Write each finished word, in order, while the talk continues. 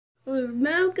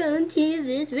Welcome to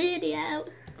this video.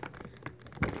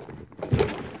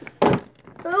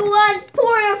 Who wants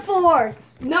porta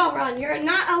forts? No, Ron, you're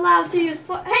not allowed to use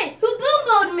Hey, who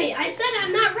boom-boed me? I said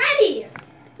I'm not ready.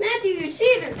 Matthew, you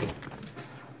cheater.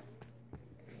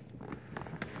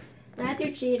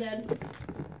 Matthew cheated.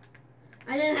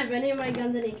 I didn't have any of my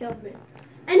guns and he killed me.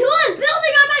 And who is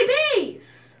building on my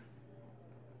base?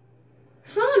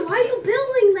 Sean, why are you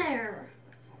building there?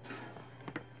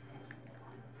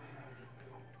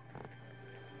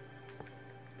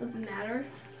 Doesn't matter.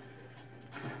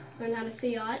 Learn how to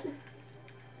see yacht.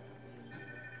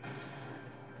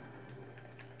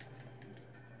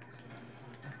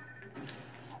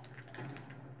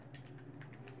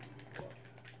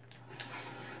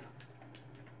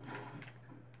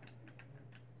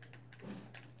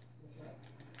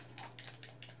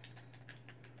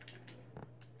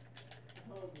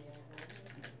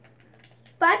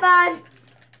 Bye-bye.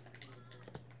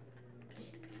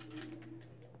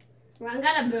 Ron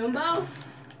got a boom bow?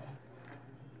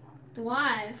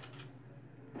 Why?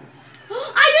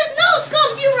 I just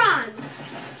no-scoped you, Ron!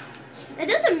 It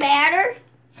doesn't matter.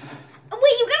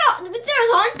 Wait, you gotta. There's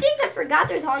hauntings? I forgot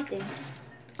there's hauntings.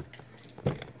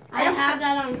 I don't have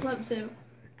that on clip too.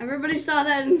 Everybody saw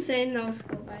that insane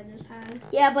no-scope I just had.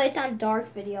 Yeah, but it's on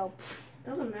dark video.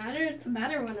 Doesn't matter. It's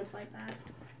better when it's like that.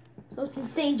 So it's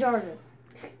insane Jarvis.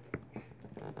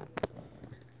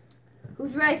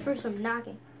 Who's ready for some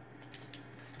knocking?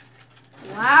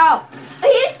 Wow.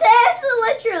 He says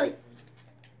literally.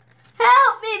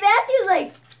 Help me. Matthew's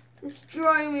like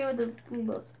destroying me with the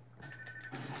boombows.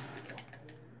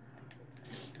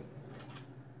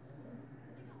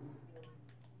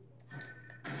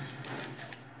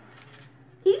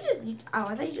 He just. Oh,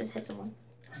 I thought he just hit someone.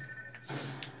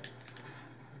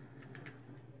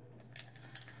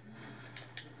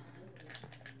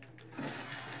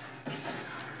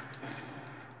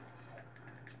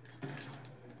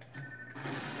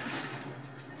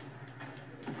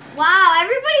 Wow,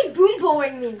 everybody's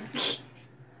boomboing me.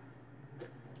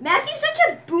 Matthew's such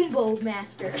a boombo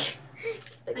master.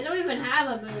 I don't even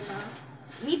have a boom bow.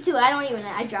 Me too, I don't even,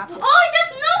 I dropped it. Oh, I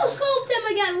just no-scoped him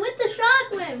again with the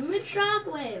shockwave.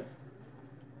 Mid-shockwave.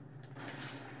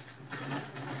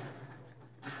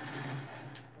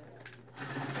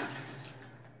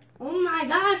 Oh my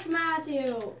gosh,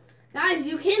 Matthew. Guys,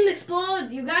 you can't explode.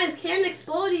 You guys can't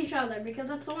explode each other because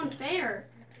that's so unfair.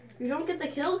 You don't get the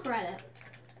kill credit.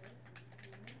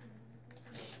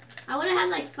 I would have had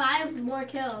like 5 more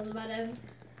kills, but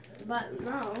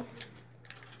no.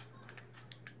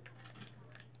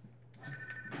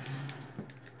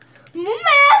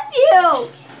 Matthew!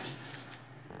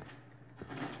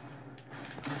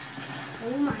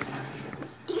 Oh my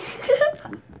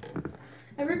god.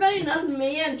 Everybody knows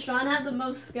me and Sean have the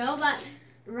most skill, but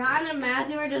Ron and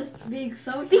Matthew are just being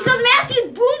so Because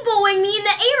Matthew's boomboing me in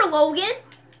the air, Logan.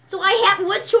 So I have,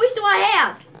 what choice do I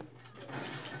have?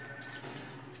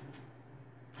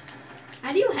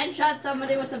 How do you headshot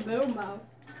somebody with a boom bow?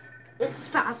 It's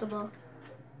possible.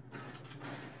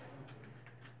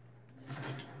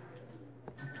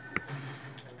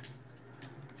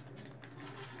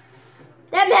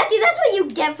 That Matthew, that's what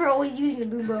you get for always using the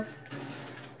boom bow.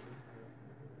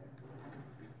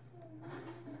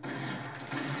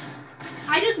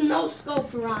 I just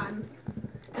no-scoped Ron.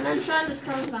 And then Sean just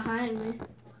comes behind me.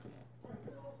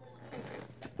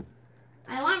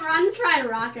 I want Ron to try and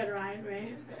rocket ride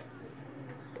me.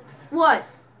 What?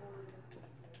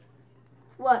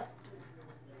 What?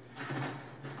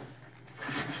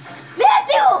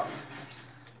 Matthew!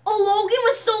 Oh, Logan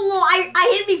was so low. I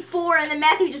hit him before, and then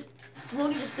Logan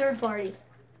just third party.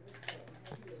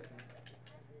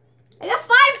 I got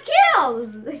 5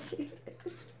 kills.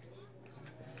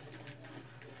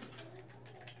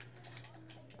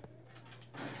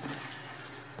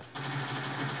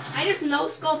 I just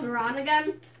no-scoped Ron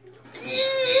again.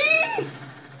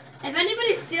 If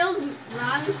anybody steals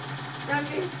Ron from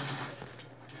me.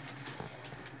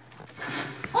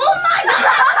 Oh my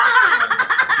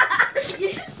god!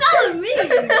 You're so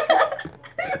mean.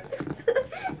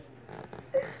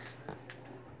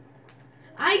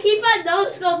 I keep on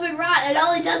no-scoping Ron and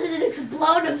all he does is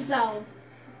explode himself.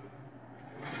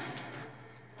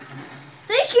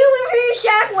 Thank you for your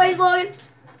shockwave, Logan.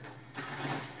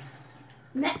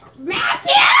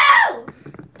 Matthew!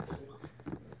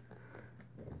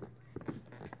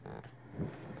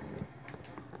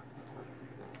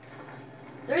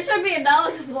 There should be no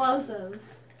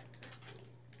explosives.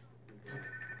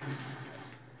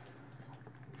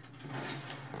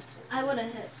 I would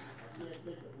have hit.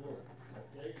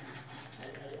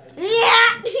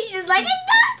 Yeah! He's just like, it's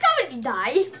not coming to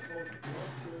die.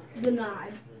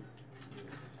 Denied.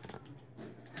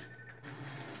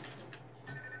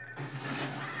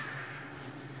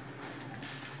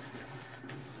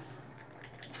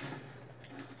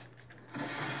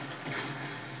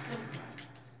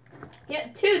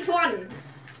 Get 220.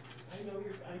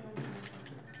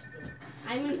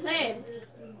 I'm insane.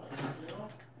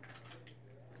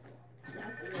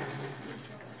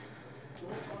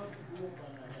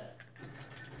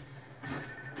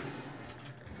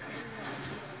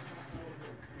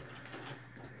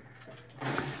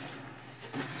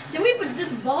 Did we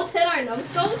just both hit our no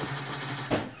scopes?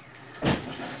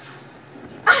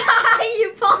 You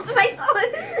pulled myself.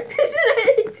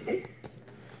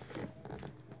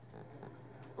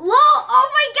 Whoa! Oh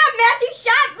my God! Matthew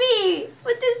shot me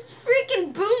with this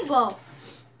freaking boom ball.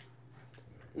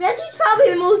 Matthew's probably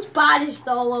the most bottish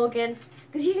though, Logan,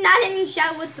 because he's not hitting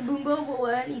shot with the boom ball, but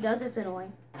when he does, it's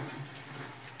annoying.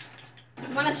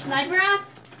 You want a sniper off?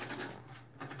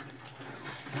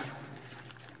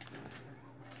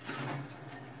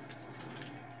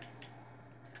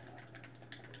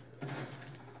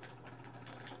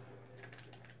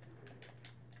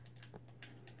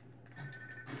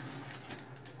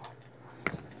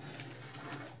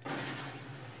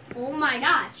 Oh my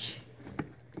gosh.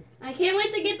 I can't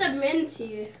wait to get the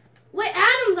minty. Wait,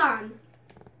 Adam's on.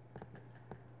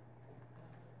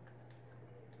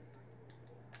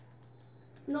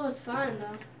 No, it's fine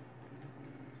though.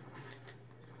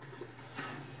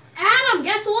 Adam,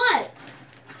 guess what?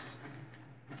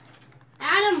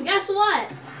 Adam, guess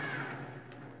what?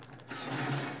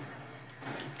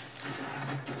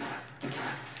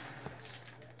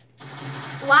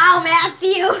 Wow,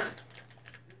 Matthew.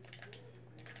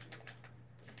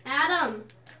 Adam,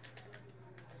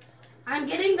 I'm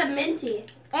getting the minty.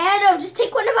 Adam, just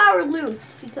take one of our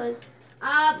loots because.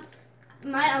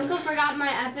 My uncle forgot my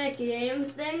Epic Games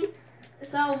thing.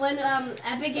 So when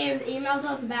Epic Games emails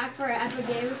us back for an Epic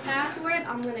Games password,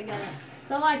 I'm gonna get it.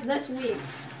 So like this week.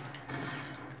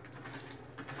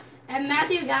 And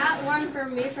Matthew got one for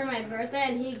me for my birthday,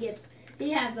 and he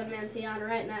has the minty on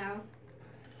right now.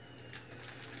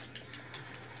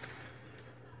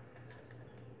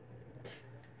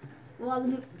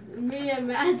 Well, me and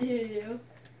Matthew do,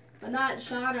 but not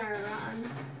Sean or Ron.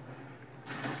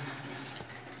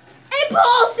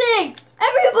 Impulsing!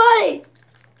 Everybody!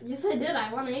 Yes, I did.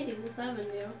 I won 87,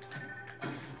 you.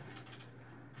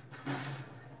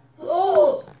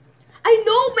 Oh! I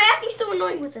know Matthew's so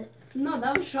annoying with it. No,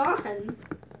 that was Sean.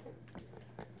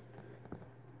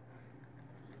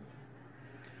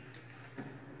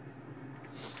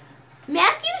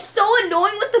 Matthew's so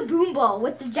annoying with the boom ball,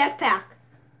 with the jetpack.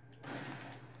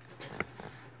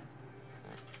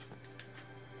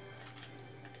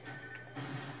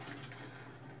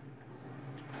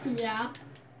 Yeah.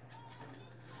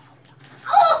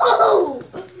 Oh!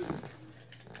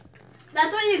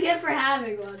 That's what you get for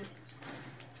having one.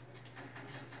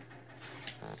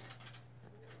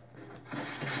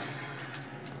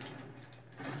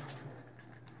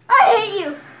 I hate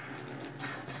you.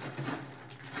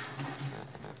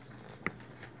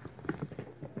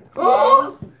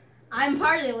 Oh! I'm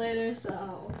party later,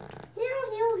 so.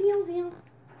 Heal.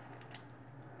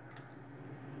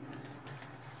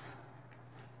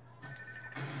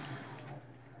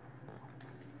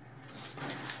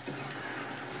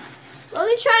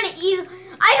 Logan trying to ease.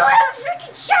 I don't have a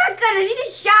freaking shotgun. I need a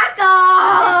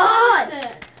shotgun.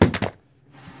 Sick.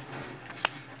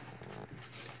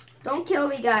 Don't kill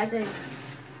me, guys. I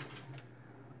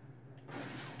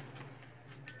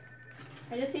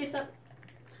just hear some.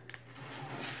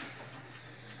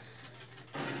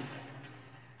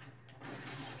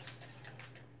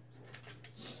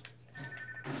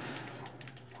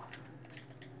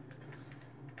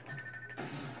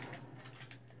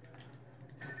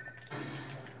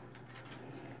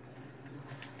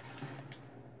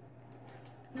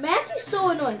 Matthew's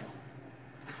so annoying.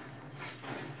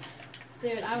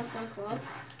 Dude, I was so close.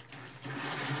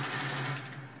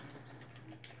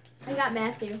 I got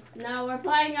Matthew. No, we're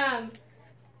playing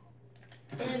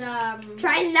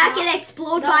Try to not get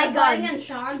exploded by we're playing in guns.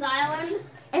 Sean's Island.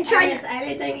 And try It's to.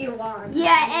 anything you want.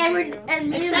 Yeah, and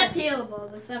me. Except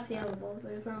healables.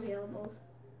 There's no healables.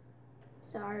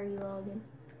 Sorry, Logan.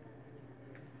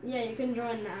 Yeah, you can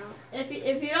join now. If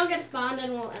you don't get spawned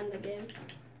in, we'll end the game.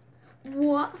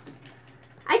 What?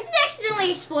 I just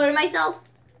accidentally exploded myself.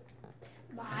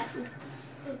 Bye.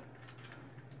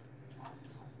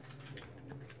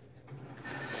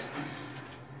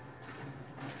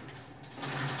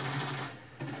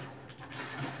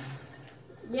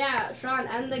 Yeah, Sean,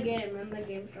 end the game.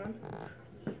 Sean.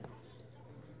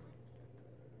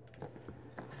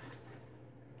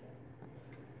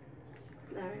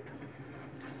 There we go.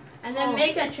 And then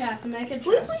make a chest. Make a Can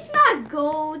we chest. please not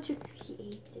go to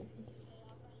creative?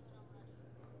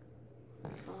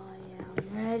 Oh yeah,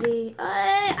 I'm ready.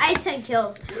 I had 10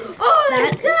 kills. Oh my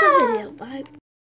That is the god! video. Bye.